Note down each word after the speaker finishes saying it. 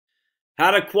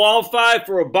How to qualify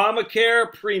for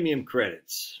Obamacare premium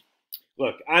credits.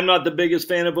 Look, I'm not the biggest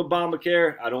fan of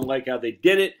Obamacare. I don't like how they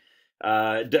did it.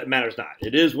 It matters not.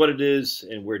 It is what it is,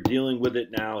 and we're dealing with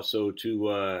it now. So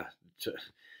you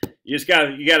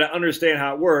gotta understand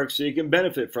how it works so you can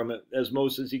benefit from it as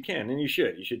most as you can, and you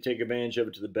should. You should take advantage of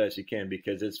it to the best you can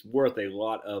because it's worth a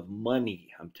lot of money.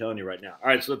 I'm telling you right now. All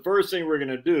right, so the first thing we're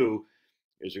gonna do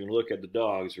is we're gonna look at the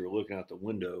dogs who are looking out the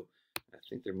window. I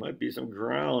think there might be some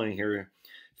growling here.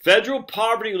 Federal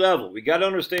poverty level. We got to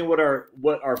understand what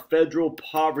our federal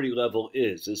poverty level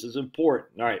is. This is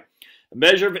important. All right. A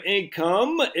measure of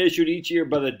income issued each year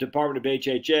by the Department of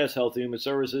HHS, Health and Human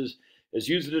Services, is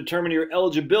used to determine your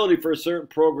eligibility for certain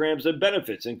programs and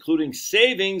benefits, including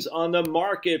savings on the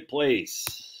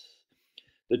marketplace.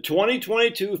 The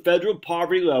 2022 federal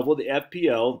poverty level, the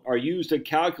FPL, are used to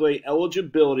calculate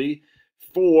eligibility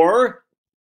for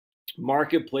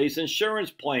marketplace insurance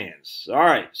plans. All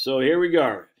right, so here we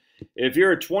go. If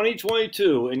you're a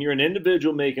 2022 and you're an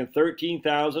individual making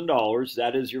 $13,000,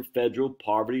 that is your federal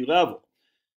poverty level.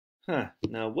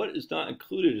 Now, what is not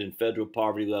included in federal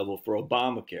poverty level for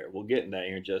Obamacare? We'll get in that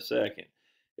here in just a second.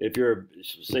 If you're,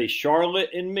 say, Charlotte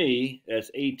and me,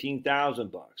 that's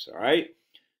 $18,000 bucks. All right.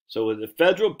 So the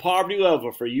federal poverty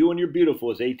level for you and your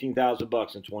beautiful is $18,000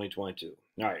 bucks in 2022.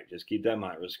 All right, just keep that in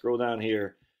mind. Let's scroll down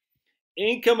here.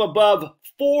 Income above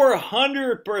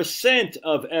 400%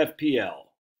 of FPL.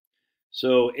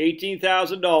 So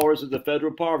 $18,000 is the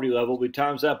federal poverty level. We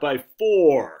times that by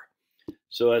 4.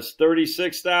 So that's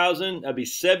 $36,000. That'd be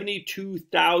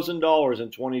 $72,000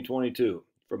 in 2022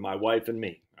 for my wife and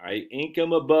me. All right.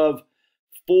 Income above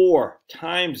 4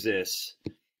 times this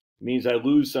means I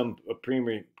lose some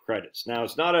premium credits. Now,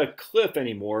 it's not a cliff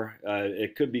anymore.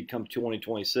 It could become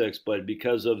 2026, but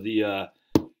because of the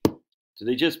so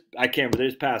I can't remember, they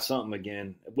just passed something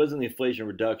again. It wasn't the Inflation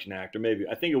Reduction Act, or maybe,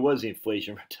 I think it was the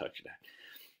Inflation Reduction Act.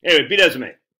 Anyway, be that as it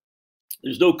may,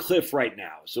 there's no cliff right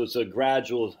now. So it's a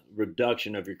gradual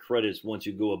reduction of your credits once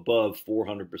you go above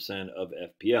 400% of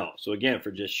FPL. So again,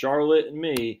 for just Charlotte and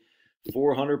me,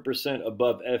 400%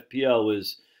 above FPL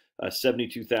is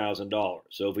 $72,000.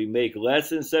 So if we make less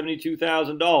than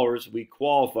 $72,000, we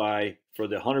qualify for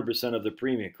the 100% of the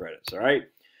premium credits, all right?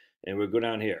 And we'll go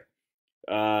down here.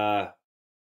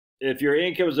 If your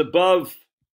income is above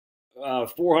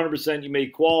 400%, you may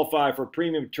qualify for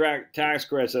premium tax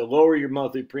credits that lower your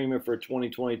monthly premium for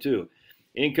 2022.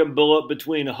 Income below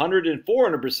between 100 and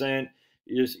 400%,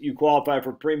 you qualify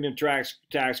for premium tax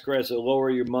credits that lower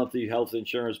your monthly health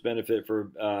insurance benefit for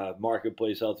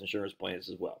marketplace health insurance plans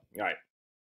as well. All right.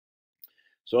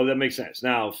 So that makes sense.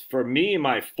 Now, for me and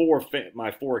my four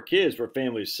kids, for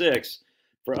family of 6,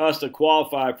 for us to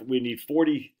qualify, we need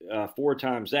 44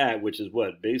 times that, which is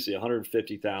what? Basically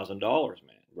 $150,000, man,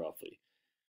 roughly.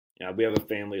 Now, we have a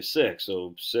family of 6,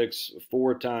 so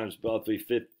 4 times roughly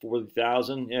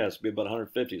 40,000. Yeah, it's be about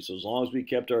 150. So as long as we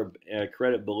kept our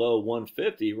credit below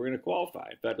 150, we're going to qualify.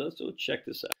 In fact, let's go check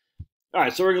this out. All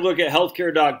right, so we're going to look at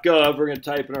healthcare.gov. We're going to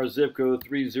type in our zip code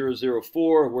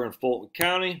 3004. We're in Fulton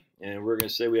County, and we're going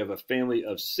to say we have a family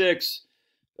of 6.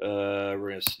 We're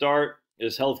going to start.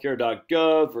 Is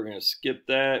healthcare.gov. We're going to skip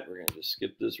that. We're going to just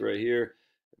skip this right here.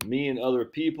 Me and other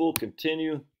people.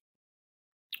 Continue.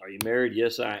 Are you married?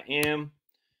 Yes, I am.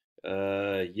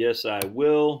 Yes, I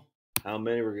will. How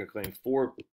many? We're going to claim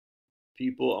 4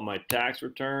 people on my tax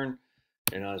return.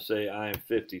 And I'll say I am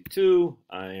 52.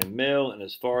 I am male. And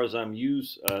as far as I'm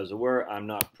aware, I'm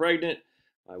not pregnant.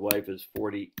 My wife is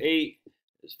 48.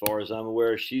 As far as I'm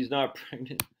aware, she's not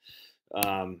pregnant.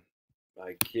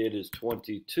 My kid is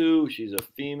 22. She's a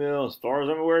female. As far as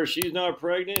I'm aware, she's not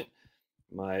pregnant.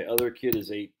 My other kid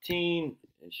is 18,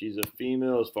 and she's a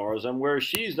female. As far as I'm aware,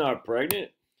 she's not pregnant.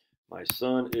 My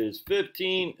son is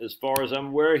 15. As far as I'm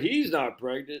aware, he's not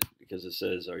pregnant because it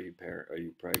says, "Are you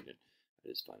pregnant?" I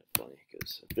just find it funny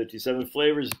because 57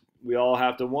 flavors. We all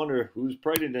have to wonder who's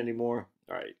pregnant anymore.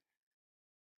 All right.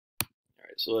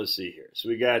 So let's see here. So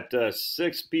we got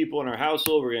 6 people in our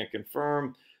household. We're going to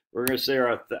confirm. We're going to say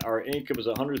our income is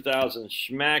 100,000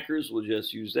 schmackers. We'll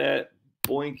just use that.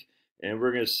 Boink. And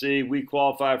we're going to see we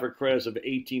qualify for credits of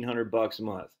 $1,800 a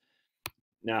month.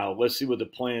 Now, let's see what the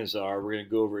plans are. We're going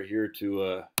to go over here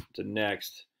to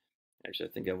next. Actually,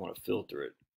 I think I want to filter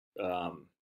it. Actually, I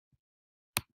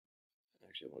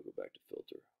want to go back to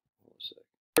filter. Hold on a sec.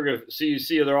 We're going to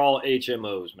see they're all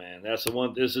HMOs, man. That's the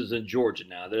one. This is in Georgia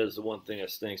now. That is the one thing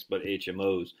that stinks, but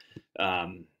HMOs.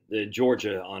 The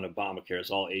Georgia on Obamacare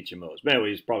is all HMOs. But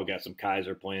anyway, he's probably got some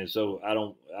Kaiser plans. So I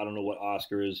don't know what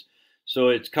Oscar is. So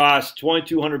it costs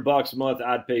 $2,200 a month.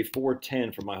 I'd pay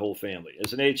 $410 for my whole family.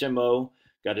 It's an HMO.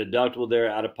 Got a deductible there,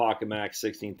 out of pocket max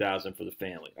 $16,000 for the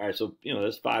family. All right, so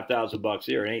that's $5,000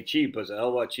 here. It ain't cheap, but it's a hell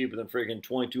of a lot cheaper than freaking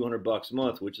 $2,200 a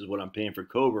month, which is what I'm paying for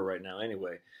Cobra right now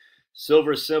anyway.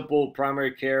 Silver Simple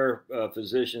primary care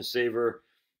physician saver.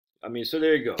 I mean, so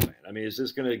there you go, man. I mean, is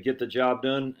this going to get the job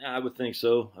done? I would think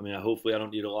so. I mean, hopefully I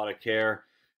don't need a lot of care.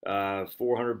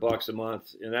 $400 a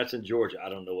month, and that's in Georgia. I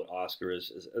don't know what Oscar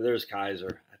is. There's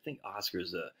Kaiser. I think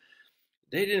Oscar's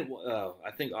they didn't.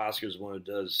 I think Oscar's one who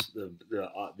does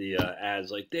the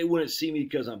ads. Like, they wouldn't see me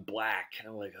because I'm black. And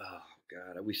I'm like, oh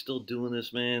God, are we still doing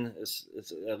this, man? It's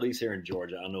at least here in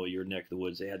Georgia. I don't know your neck of the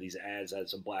woods. They had these ads. Had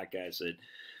some black guys said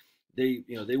they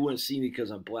wouldn't see me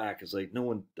because I'm black. It's like, no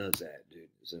one does that, dude.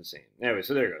 It's insane. Anyway,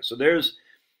 so there you go. So there's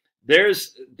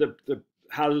the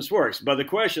how this works. But the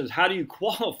question is, how do you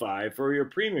qualify for your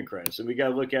premium credits? And we got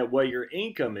to look at what your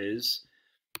income is.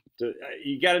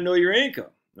 You got to know your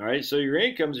income. All right, so your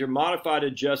income is your modified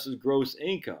adjusted gross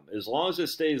income. As long as it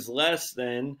stays less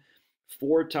than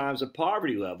 4 times the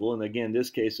poverty level, and again, in this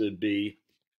case, it would be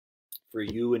for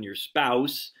you and your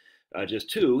spouse,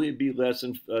 just 2, it'd be less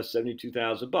than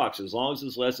 $72,000. As long as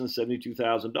it's less than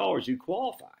 $72,000, you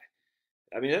qualify.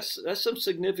 I mean, that's some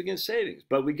significant savings.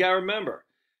 But we got to remember,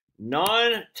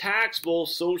 non-taxable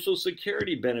Social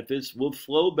Security benefits will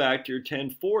flow back to your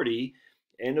 1040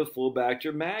 and to flow back to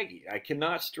your Maggie. I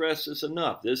cannot stress this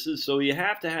enough. So you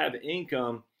have to have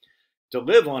income to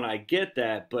live on. I get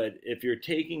that, but if you're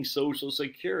taking Social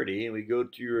Security, and we go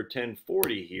to your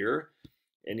 1040 here,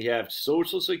 and you have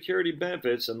Social Security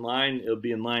benefits in line, it'll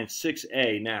be in line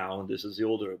 6A now. This is the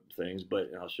older things,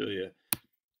 but I'll show you.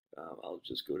 I'll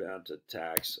just go down to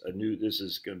tax. This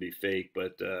is going to be fake,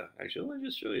 but actually, let me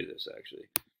just show you this actually.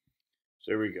 So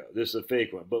there we go. This is a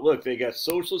fake one. But look, they got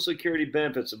Social Security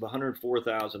benefits of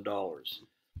 $104,000. All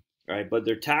right, but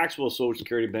their taxable Social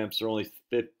Security benefits are only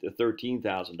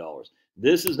 $13,000.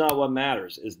 This is not what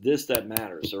matters. It's this that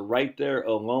matters. So right there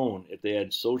alone, if they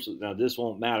had social, now this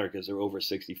won't matter because they're over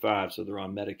 65, so they're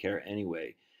on Medicare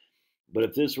anyway. But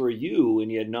if this were you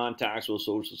and you had non-taxable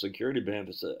Social Security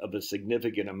benefits of a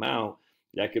significant amount,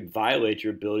 that could violate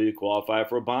your ability to qualify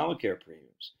for Obamacare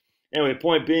premiums. Anyway,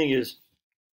 point being is,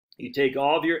 you take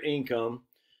all of your income,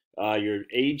 your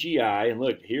AGI, and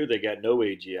look, here they got no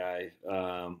AGI.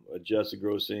 Adjusted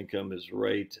gross income is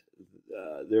right.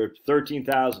 Their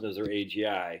 $13,000 is their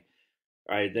AGI.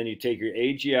 All right, then you take your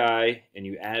AGI and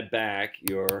you add back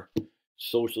your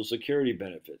Social Security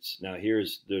benefits. Now here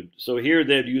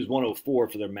they'd use 104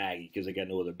 for their Maggie because they got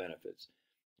no other benefits.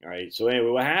 All right, so anyway,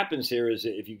 what happens here is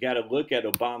if you got to look at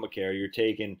Obamacare, you're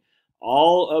taking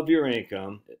all of your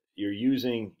income, you're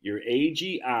using your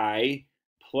AGI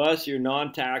plus your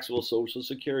non-taxable Social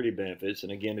Security benefits.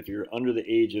 And again, if you're under the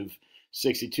age of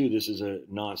 62, this is a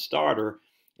non-starter,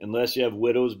 unless you have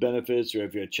widow's benefits or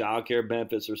if you have child care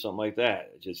benefits or something like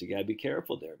that. You got to be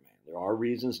careful there, man. There are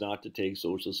reasons not to take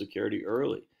Social Security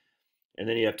early. And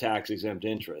then you have tax-exempt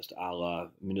interest, a la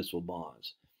municipal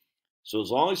bonds. So as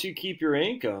long as you keep your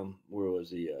income,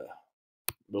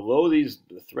 below these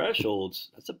thresholds,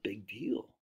 that's a big deal.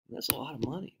 That's a lot of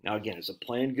money. Now, again, is a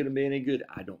plan going to be any good?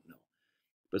 I don't know.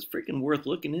 But it's freaking worth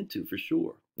looking into for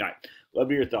sure. All right. Love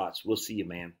your thoughts. We'll see you,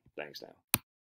 man. Thanks now.